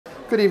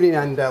Good evening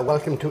and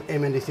welcome to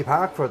MNDC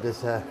Park for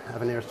this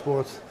Avenir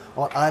Sports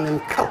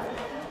All-Island Cup.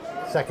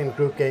 Second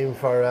group game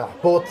for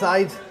both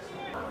sides.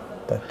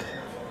 That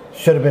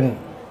should have been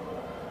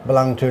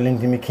belonged to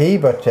Lindsay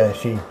McKee, but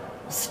she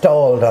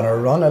stalled on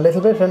her run a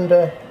little bit and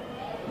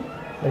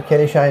let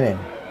Kelly shine in.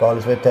 Ball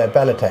is with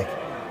Bellatek.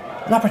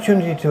 An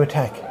opportunity to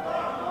attack.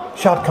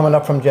 Shot coming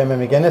up from Gemma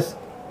McGuinness.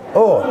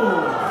 Oh!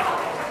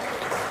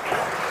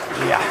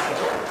 Yeah.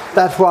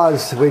 That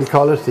was, we'll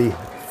call it, the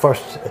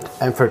first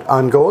effort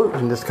on goal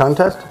in this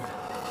contest.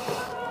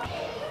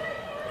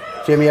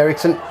 Jamie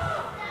Eriksson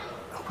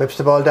whips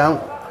the ball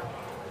down,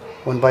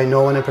 won by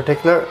no one in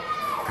particular.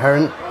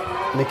 Hearn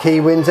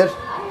McKee wins it,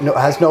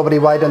 has nobody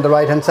wide on the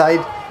right hand side.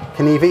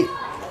 Kenevi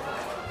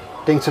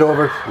dinks it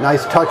over,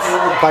 nice touch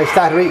by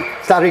Slattery.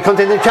 Slattery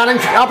comes in the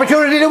challenge,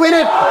 opportunity to win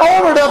it,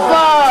 over the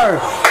bar!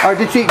 Or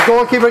did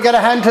goalkeeper get a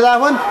hand to that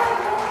one?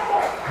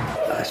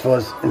 I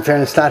suppose, in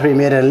fairness, Slattery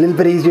made it a little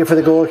bit easier for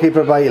the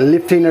goalkeeper by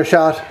lifting her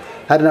shot.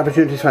 Had an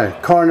opportunity to smile.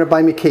 Corner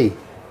by McKee.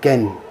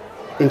 Again,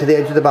 into the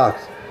edge of the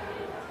box.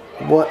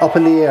 Up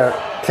in the air.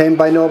 Claimed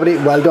by nobody.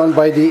 Well done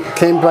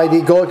claimed by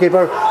the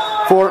goalkeeper.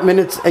 4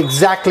 minutes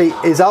exactly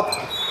is up.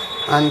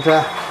 And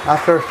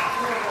after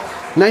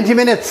 90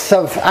 minutes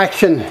of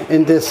action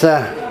in this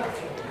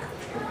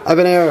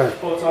Avenir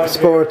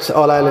Sports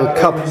All-Island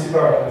Cup, it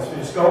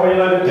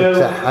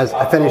has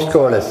finished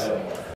scoreless.